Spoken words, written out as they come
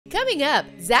Coming up,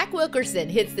 Zac Wilkerson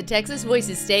hits the Texas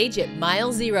Voices stage at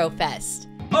Mile Zero Fest.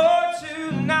 Oh,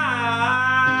 tonight,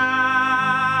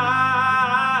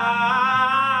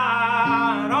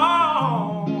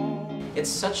 oh. It's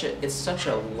such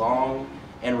a long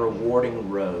and rewarding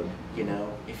road, you know.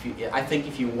 I think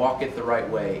if you walk it the right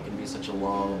way, it can be such a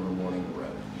long and rewarding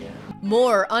road. Yeah.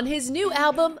 More on his new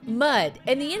album, Mud,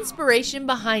 and the inspiration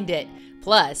behind it.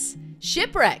 Plus,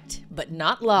 shipwrecked but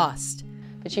not lost.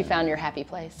 But you found your happy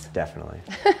place. Definitely.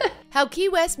 How Key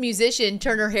West musician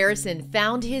Turner Harrison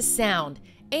found his sound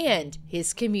and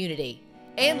his community.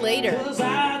 And later, 'Cause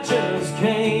I just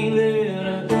can't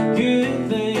let a good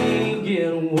thing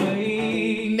get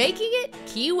away. making it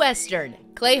Key Western,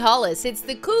 Clay Hollis hits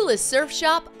the coolest surf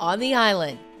shop on the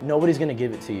island. Nobody's gonna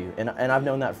give it to you, and I've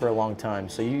known that for a long time,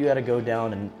 so you gotta go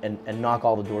down and knock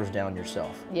all the doors down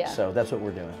yourself. Yeah. So that's what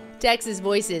we're doing. Texas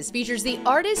Voices features the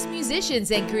artists, musicians,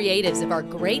 and creatives of our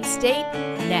great state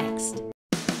next.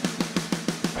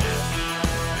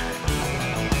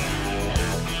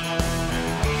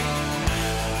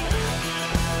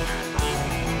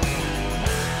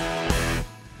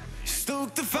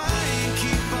 Stoke the fire and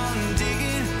keep on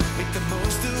digging. Make the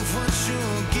most of what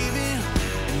you're giving.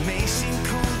 It may seem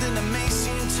cold and it may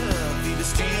seem tough. Even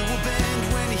steel will bend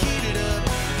when you heat it up.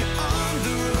 You're on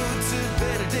the road to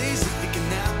better days. If you can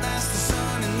outlast the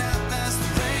sun and outlast the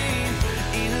rain,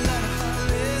 ain't a lot of hard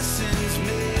lessons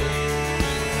made.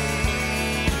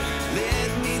 Let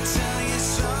me tell you,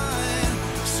 son,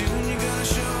 soon you're gonna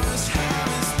show us how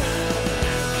it's done.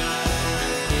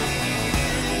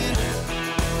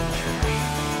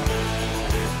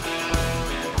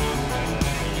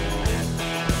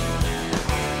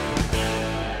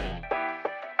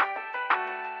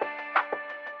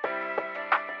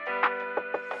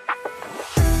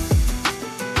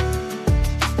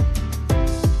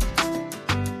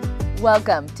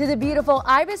 Welcome to the beautiful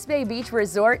Ibis Bay Beach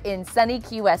Resort in sunny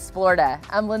Key West, Florida.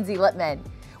 I'm Lindsay Lippman.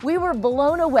 We were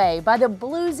blown away by the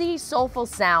bluesy, soulful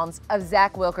sounds of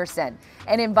Zac Wilkerson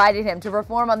and invited him to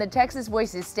perform on the Texas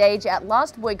Voices stage at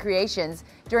Lost Boy Creations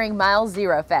during Mile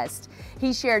Zero Fest.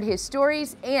 He shared his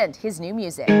stories and his new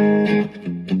music.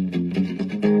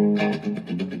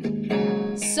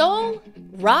 Soul,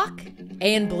 rock,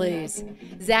 and blues.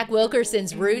 Zac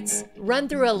Wilkerson's roots run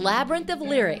through a labyrinth of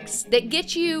lyrics that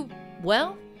get you,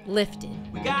 well, lifted.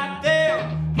 We got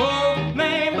them poor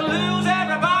man blues,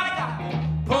 everybody got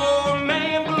them. Poor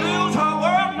man blues, whole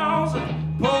world knows it.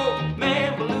 Poor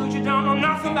man blues, you don't know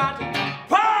nothing about it.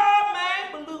 Poor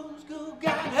man blues, good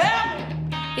God help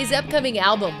me. His upcoming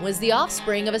album was the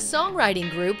offspring of a songwriting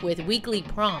group with weekly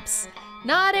prompts.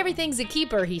 Not everything's a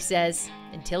keeper, he says,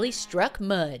 until he struck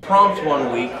mud. Prompt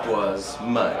one week was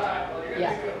mud.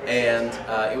 Yeah. And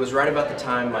it was right about the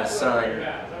time my son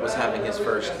was having his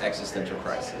first existential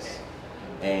crisis.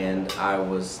 And I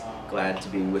was glad to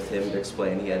be with him to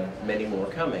explain he had many more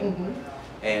coming. Mm-hmm.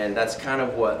 And that's kind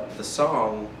of what the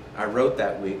song I wrote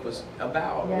that week was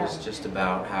about. Yeah. It was just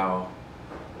about how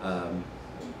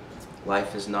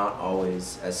life is not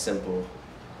always as simple.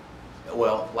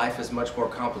 Well, life is much more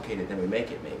complicated than we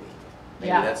make it, maybe.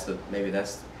 Yeah. Maybe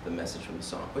that's the message from the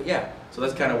song. But yeah, so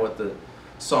that's kind of what the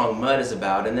song Mud is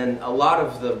about. And then a lot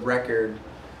of the record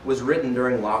was written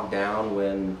during lockdown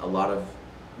when a lot of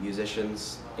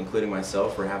musicians, including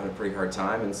myself, were having a pretty hard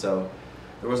time. And so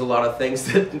there was a lot of things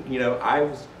that, you know, I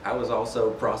was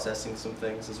also processing some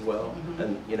things as well, Mm-hmm.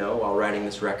 and, you know, while writing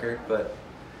this record. But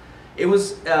it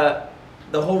was, the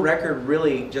whole record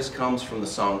really just comes from the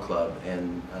Song Club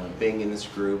and being in this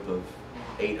group of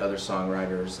 8 other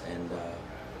songwriters and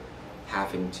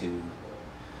having to,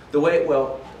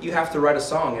 well, you have to write a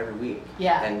song every week.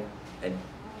 Yeah. And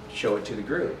show it to the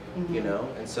group, Mm-hmm. you know?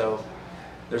 And so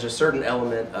there's a certain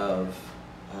element of,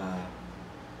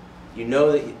 you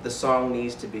know that the song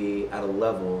needs to be at a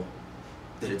level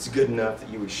that it's good enough that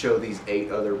you would show these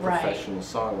 8 other Right. professional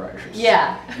songwriters.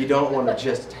 Yeah. You don't want to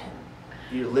just,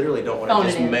 you literally don't want Phone to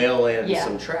it just in. mail in Yeah.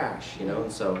 some trash, you know?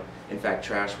 And so, in fact,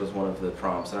 Trash was one of the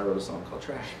prompts, and I wrote a song called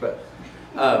Trash. But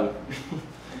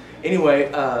anyway,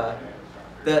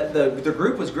 the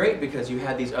group was great because you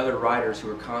had these other writers who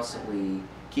were constantly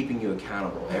keeping you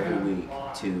accountable every week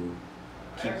to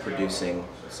keep producing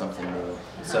something new.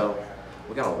 So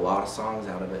we got a lot of songs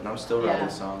out of it, and I'm still writing Yeah.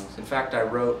 songs. In fact,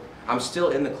 I'm still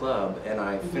in the club, and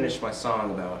I finished my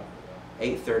song about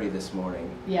 8:30 this morning.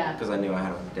 Yeah. Because I knew I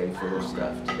had a day full of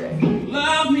stuff today.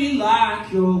 Love me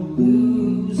like you're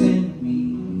losing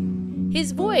me.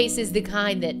 His voice is the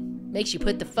kind that makes you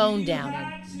put the phone down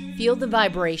and feel the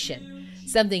vibration,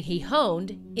 something he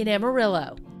honed in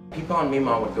Amarillo. Peepaw and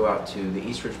Meemaw would go out to the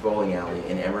Eastridge Bowling Alley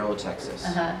in Amarillo, Texas.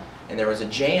 Uh-huh. and there was a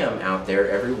jam out there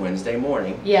every Wednesday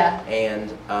morning. Yeah.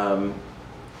 And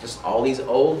just all these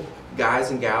old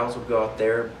guys and gals would go out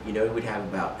there. You know, we'd have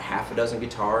about half a dozen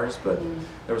guitars, but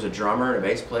there was a drummer and a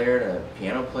bass player and a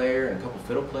piano player and a couple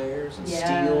fiddle players and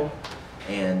steel,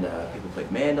 and people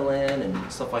played mandolin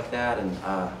and stuff like that,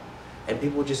 and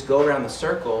people would just go around the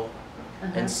circle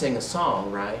and sing a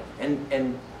song, right?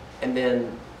 And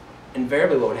then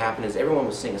invariably what would happen is everyone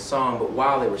would sing a song, but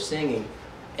while they were singing,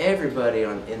 everybody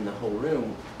in the whole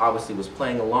room obviously was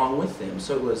playing along with them.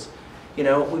 So it was, you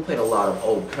know, we played a lot of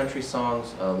old country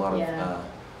songs, a lot of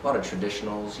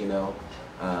traditionals, you know.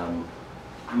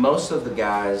 Most of the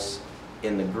guys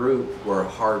in the group were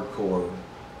hardcore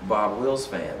Bob Wills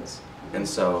fans, and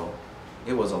so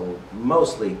it was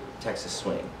mostly Texas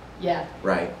swing. Yeah.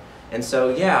 Right. And so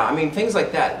yeah, I mean, things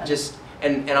like that. Just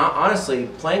and honestly,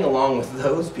 playing along with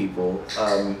those people,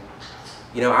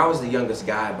 you know, I was the youngest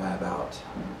guy by about,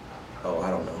 I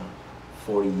don't know,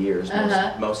 40 years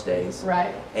most days.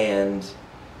 Right. And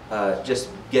just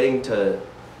getting to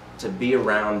be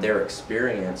around their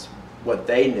experience, what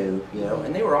they knew, you know,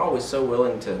 and they were always so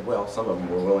willing to, well, some of them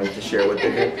were willing to share what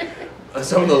they knew.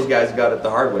 Some of those guys got it the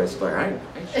hard way. It's like, I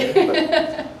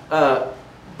share.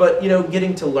 But you know,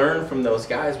 getting to learn from those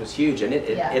guys was huge, and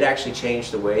it actually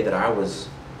changed the way that I was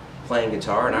playing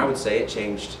guitar, and I would say it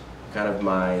changed kind of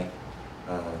my,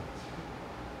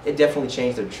 it definitely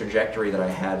changed the trajectory that I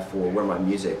had for where my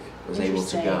music was able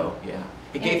to go. Yeah,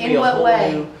 it gave me a whole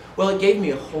new. Well, it gave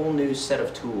me a whole new set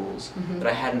of tools that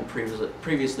I hadn't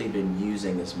previously been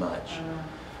using as much.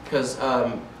 Because,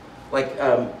 like,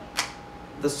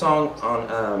 the song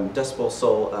on Dust Bowl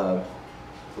Soul,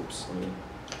 oops, let me.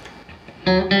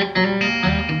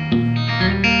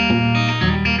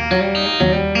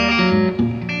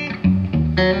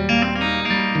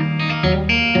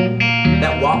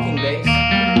 That walking bass,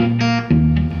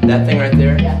 that thing right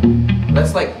there,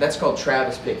 that's called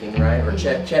Travis picking, right? Or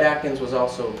Chet Atkins was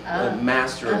also a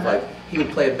master of, like, he would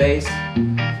play a bass,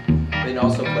 but he'd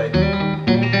also play.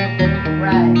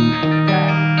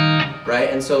 Right,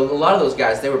 and so a lot of those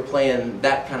guys, they were playing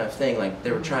that kind of thing, like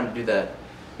they were trying to do that.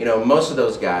 You know, most of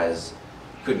those guys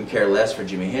couldn't care less for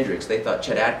Jimi Hendrix. They thought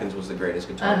Chet Atkins was the greatest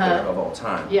guitar player of all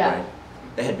time. Yeah. Right?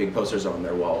 They had big posters on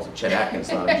their walls of Chet Atkins,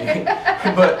 not of Jimi.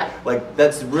 But like,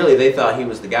 that's really, they thought he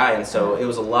was the guy, and so it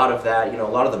was a lot of that. You know,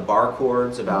 a lot of the bar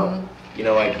chords about, you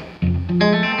know, like.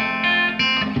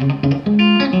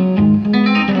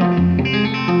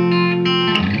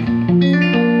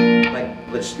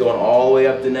 Just going all the way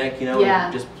up the neck, you know,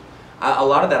 and just a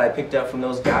lot of that I picked up from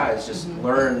those guys. Just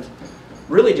learned,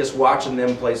 really, just watching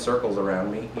them play circles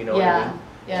around me, you know what I mean?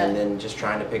 And then just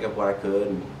trying to pick up what I could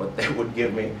and what they would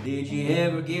give me. Did you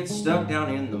ever get stuck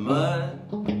down in the mud,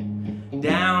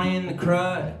 down in the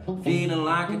crud, feeling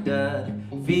like a dud,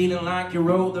 feeling like you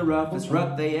rode the roughest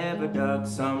rut they ever dug?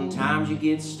 Sometimes you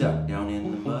get stuck down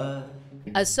in the mud.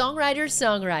 A songwriter's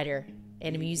songwriter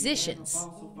and a musician's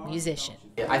musician.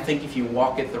 I think if you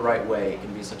walk it the right way, it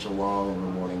can be such a long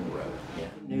and rewarding road.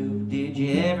 Did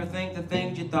you ever think the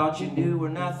things you thought you knew were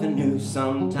nothing new?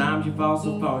 Sometimes you fall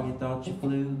so far you thought you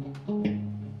flew.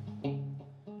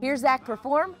 Here's Zac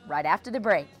perform right after the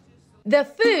break. The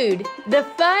food, the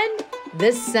fun,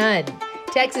 the sun.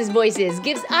 Texas Voices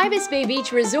gives Ibis Bay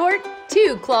Beach Resort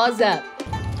 2 claws up.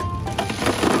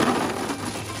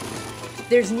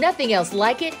 There's nothing else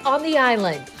like it on the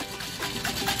island.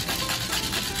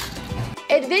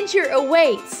 Adventure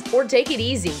awaits, or take it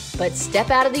easy, but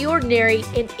step out of the ordinary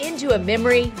and into a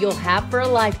memory you'll have for a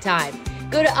lifetime.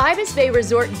 Go to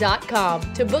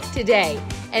ibisbayresort.com to book today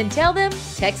and tell them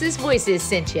Texas Voices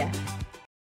sent you.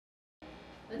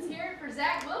 Let's hear it for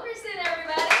Zac Wilkerson,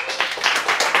 everybody.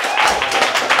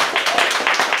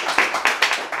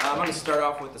 I'm going to start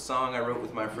off with the song I wrote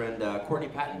with my friend Courtney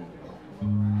Patton.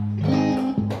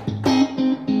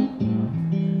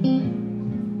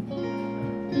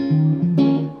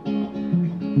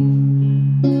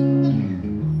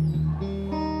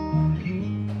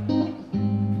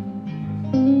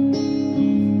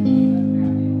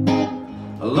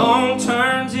 Alone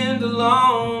turns into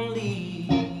lonely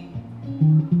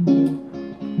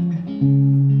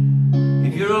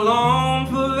if you're alone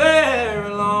for very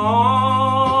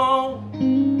long.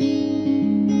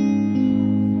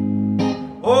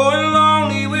 Oh, and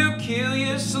lonely will kill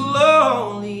you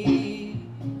slowly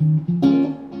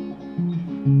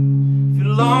if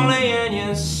you're lonely and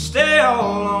you stay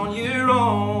all on your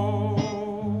own.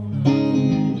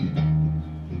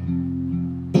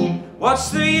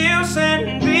 What's the use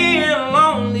in being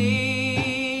lonely?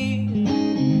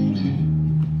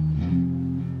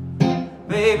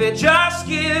 Baby, just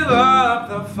give up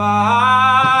the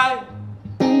fight.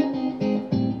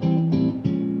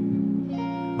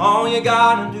 All you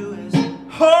gotta do is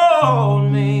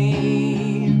hold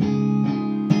me.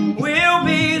 We'll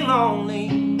be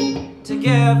lonely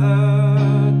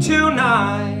together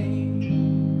tonight.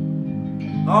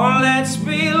 Oh, let's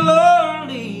be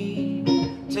lonely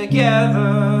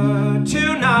together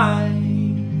tonight.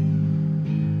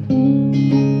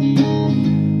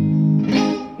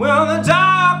 Well, the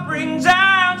dark brings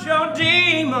out your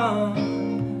demons,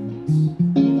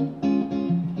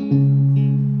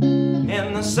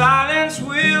 and the silence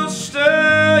will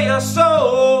stir your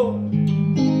soul.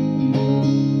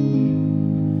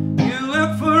 You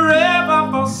look forever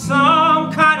for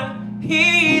some kind of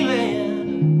healing.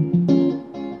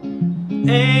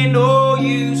 Ain't no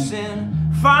use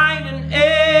in finding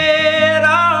it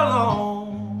alone.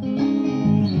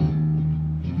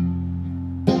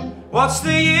 What's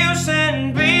the use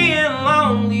in being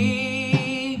lonely?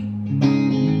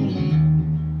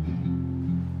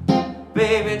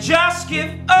 Baby, just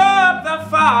give up the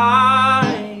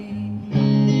fight.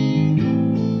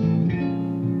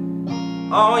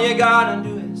 All you gotta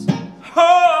do is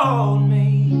hold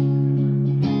me.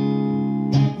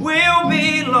 We'll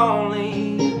be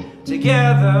lonely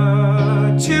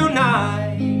together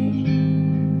tonight.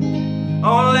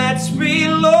 Oh, let's be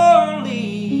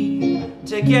lonely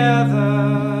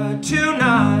together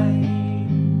tonight.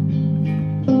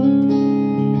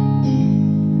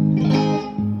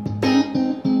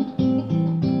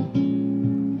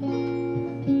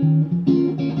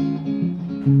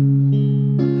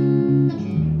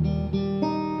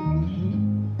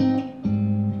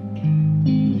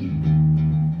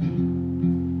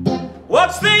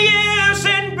 What's the use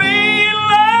in being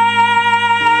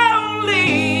lonely?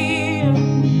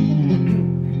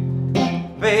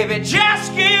 Baby,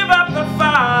 just give up the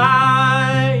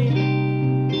fight.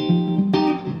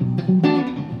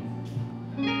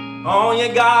 All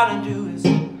you gotta do is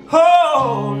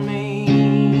hold me.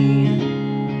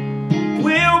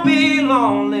 We'll be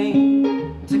lonely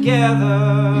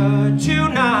together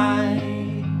tonight.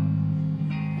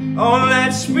 Oh,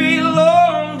 let's be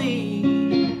lonely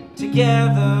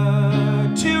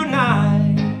together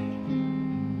tonight.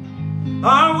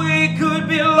 Or we could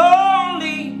be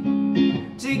lonely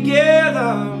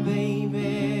together,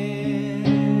 baby.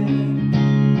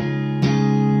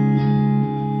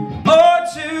 Oh,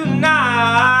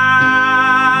 tonight.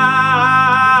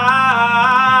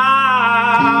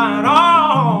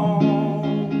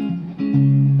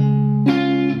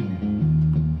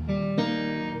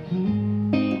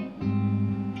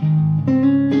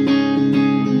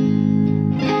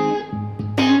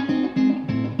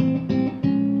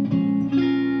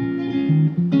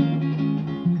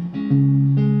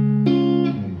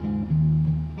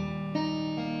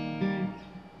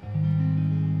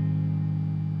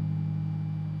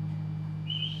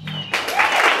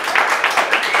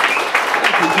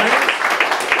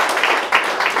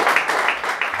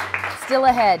 Still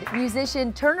ahead,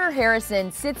 musician Turner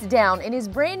Harrison sits down in his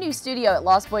brand new studio at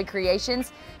Lost Boy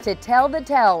Creations to tell the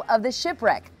tale of the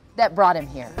shipwreck that brought him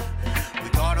here. We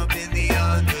caught up in the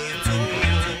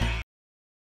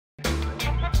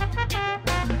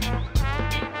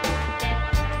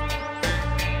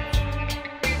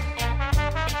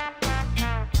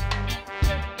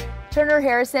Turner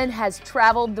Harrison has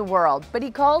traveled the world, but he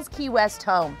calls Key West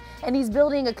home, and he's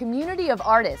building a community of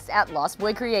artists at Lost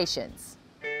Boy Creations.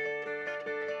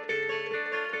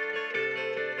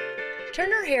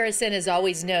 Turner Harrison has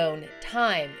always known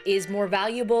time is more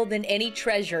valuable than any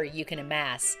treasure you can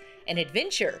amass, and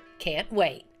adventure can't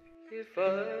wait. If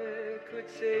I could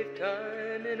save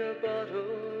time in a bottle.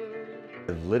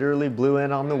 It literally blew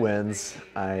in on the winds.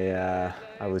 I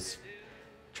was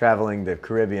traveling the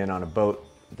Caribbean on a boat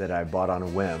that I bought on a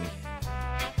whim.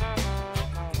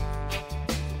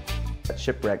 Got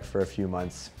shipwrecked for a few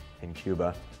months in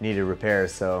Cuba. Needed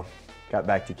repairs, so got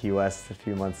back to Key West a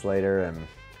few months later and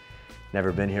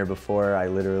never been here before. I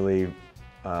literally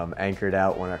anchored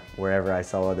out wherever I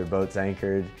saw other boats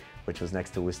anchored, which was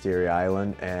next to Wisteria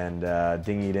Island, and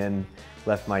dinghied in,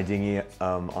 left my dinghy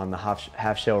on the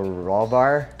Half Shell Raw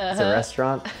Bar. It's a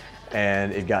restaurant,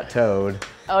 and it got towed.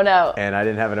 Oh no. And I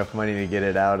didn't have enough money to get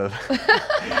it out of,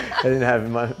 I didn't have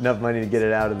enough money to get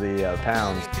it out of the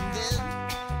pound.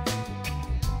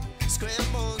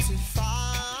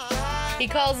 He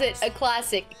calls it a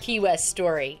classic Key West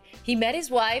story. He met his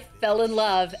wife, fell in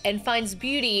love, and finds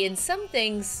beauty in some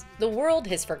things the world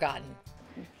has forgotten.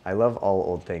 I love all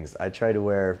old things. I try to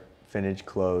wear vintage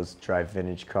clothes, drive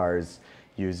vintage cars,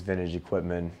 use vintage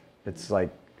equipment. It's like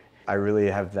I really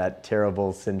have that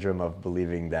terrible syndrome of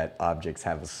believing that objects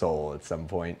have a soul at some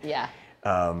point. Yeah.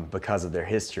 Because of their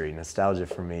history. Nostalgia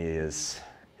for me is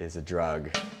a drug.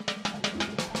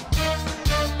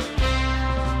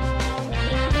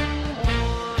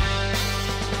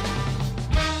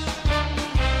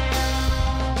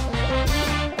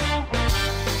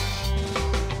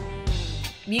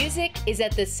 Music is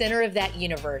at the center of that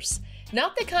universe,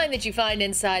 not the kind that you find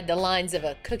inside the lines of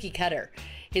a cookie cutter.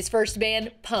 His first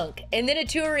band, punk, and then a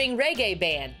touring reggae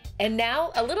band, and now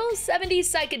a little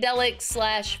 70s psychedelic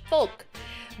 / folk.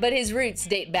 But his roots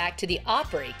date back to the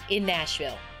Opry in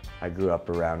Nashville. I grew up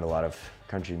around a lot of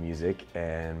country music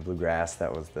and bluegrass.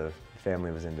 That was the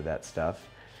family was into that stuff.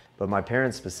 But my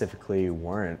parents specifically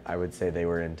weren't. I would say they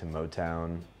were into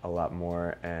Motown a lot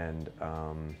more and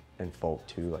folk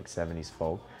too, like 70s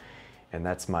folk. And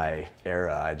that's my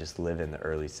era. I just live in the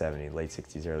early 70s, late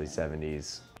 60s, early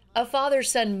 70s. A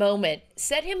father-son moment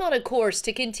set him on a course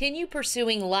to continue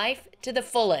pursuing life to the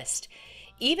fullest.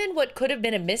 Even what could have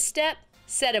been a misstep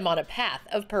set him on a path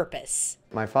of purpose.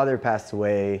 My father passed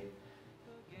away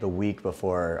the week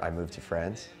before I moved to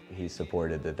France. He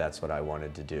supported that that's what I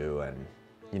wanted to do. And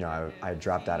you know, I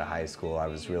dropped out of high school. I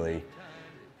was really,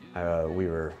 we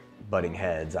were butting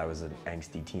heads. I was an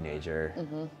angsty teenager.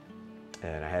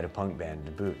 And I had a punk band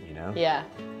to boot, you know? Yeah.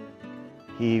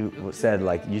 He said,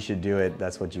 like, you should do it,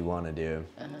 that's what you want to do.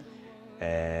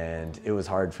 And it was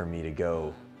hard for me to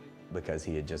go because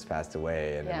he had just passed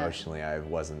away, and emotionally I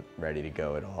wasn't ready to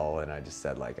go at all. And I just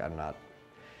said, like, I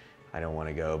don't want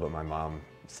to go, but my mom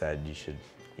said, you should,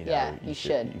 you know, you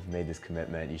should. You've made this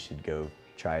commitment, you should go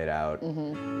try it out.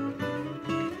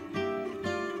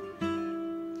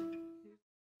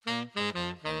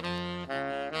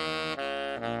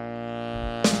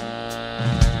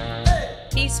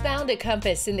 He's found a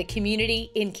compass in the community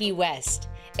in Key West,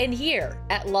 and here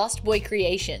at Lost Boy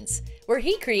Creations, where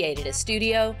he created a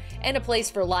studio and a place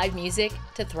for live music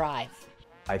to thrive.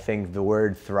 I think the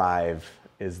word thrive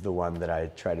is the one that I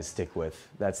try to stick with.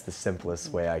 That's the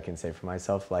simplest way I can say for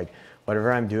myself. Like,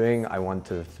 whatever I'm doing, I want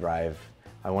to thrive.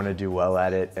 I want to do well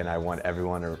at it, and I want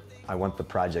I want the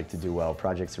project to do well.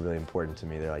 Projects are really important to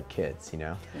me. They're like kids, you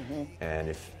know? And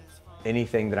if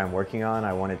anything that I'm working on,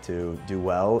 I want it to do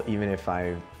well, even if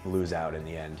I lose out in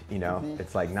the end, you know?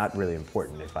 It's like not really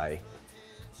important it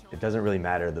doesn't really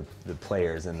matter the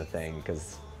players in the thing,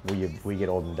 because we get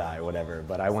old and die, whatever.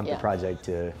 But I want the project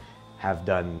to have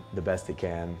done the best it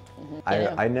can.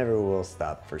 I never will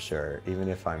stop, for sure, even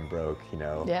if I'm broke, you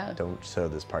know. Don't show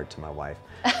this part to my wife.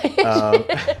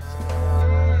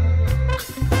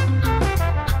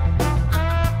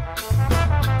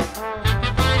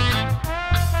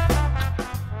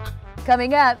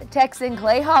 Coming up, Texan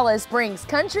Clay Hollis brings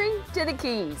country to the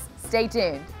Keys. Stay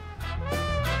tuned.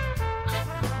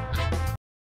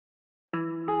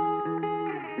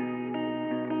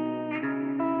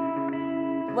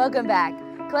 Welcome back.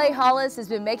 Clay Hollis has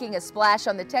been making a splash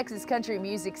on the Texas country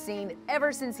music scene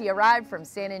ever since he arrived from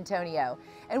San Antonio.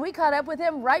 And we caught up with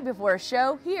him right before a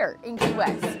show here in Key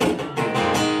West.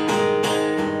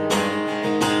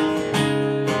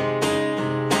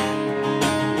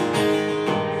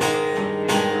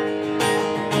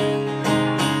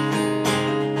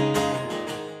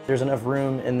 There's enough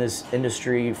room in this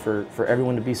industry for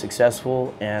everyone to be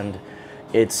successful, and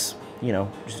it's, you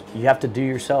know, you have to do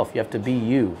yourself, you have to be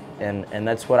you, and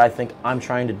that's what I think I'm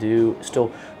trying to do, still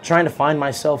trying to find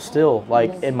myself still,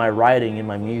 like in my writing, in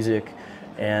my music,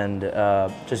 and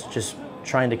just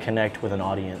trying to connect with an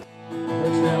audience.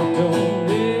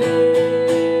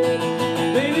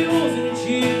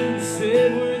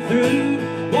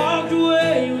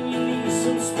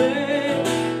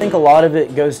 I think a lot of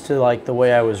it goes to like the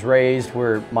way I was raised,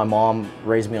 where my mom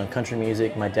raised me on country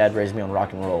music, my dad raised me on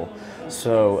rock and roll.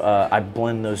 So I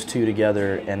blend those two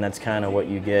together, and that's kind of what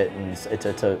you get. And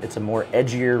it's a more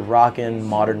edgier, rockin',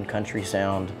 modern country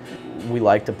sound. We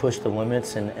like to push the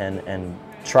limits and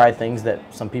try things that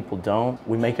some people don't.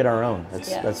 We make it our own.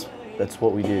 That's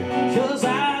what we do. 'Cause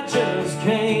I just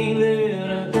can't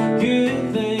let a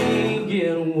good thing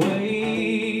get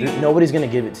away. Nobody's gonna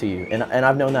give it to you, and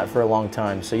I've known that for a long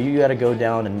time. So you gotta go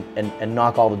down and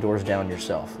knock all the doors down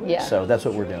yourself. So that's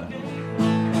what we're doing.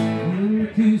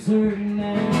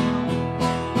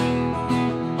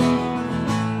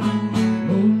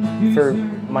 For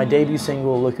my debut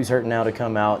single, Look Who's Hurtin' Now, to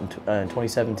come out in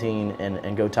 2017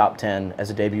 and go top 10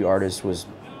 as a debut artist was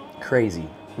crazy.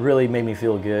 Really made me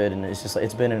feel good, and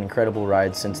it's been an incredible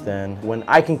ride since then. When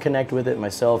I can connect with it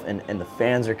myself, and the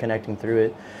fans are connecting through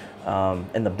it,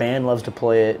 and the band loves to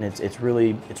play it, and it's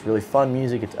really fun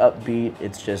music. It's upbeat.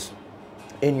 It's just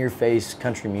in-your-face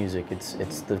country music.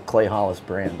 It's the Clay Hollis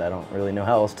brand. I don't really know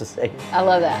how else to say it. I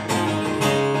love that.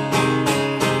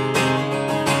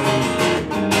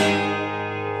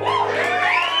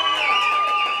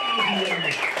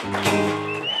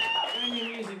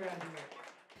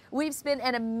 We've spent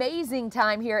an amazing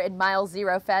time here at Mile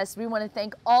Zero Fest. We want to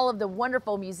thank all of the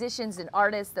wonderful musicians and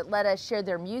artists that let us share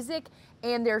their music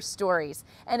and their stories,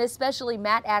 and especially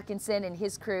Matt Atkinson and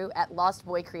his crew at Lost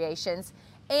Boy Creations,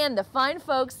 and the fine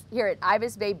folks here at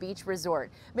Ibis Bay Beach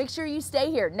Resort. Make sure you stay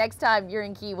here next time you're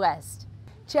in Key West.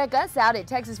 Check us out at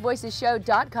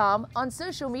TexasVoicesShow.com, on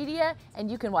social media, and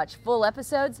you can watch full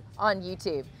episodes on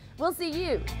YouTube. We'll see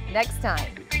you next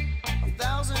time.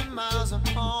 1,000 miles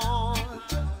apart.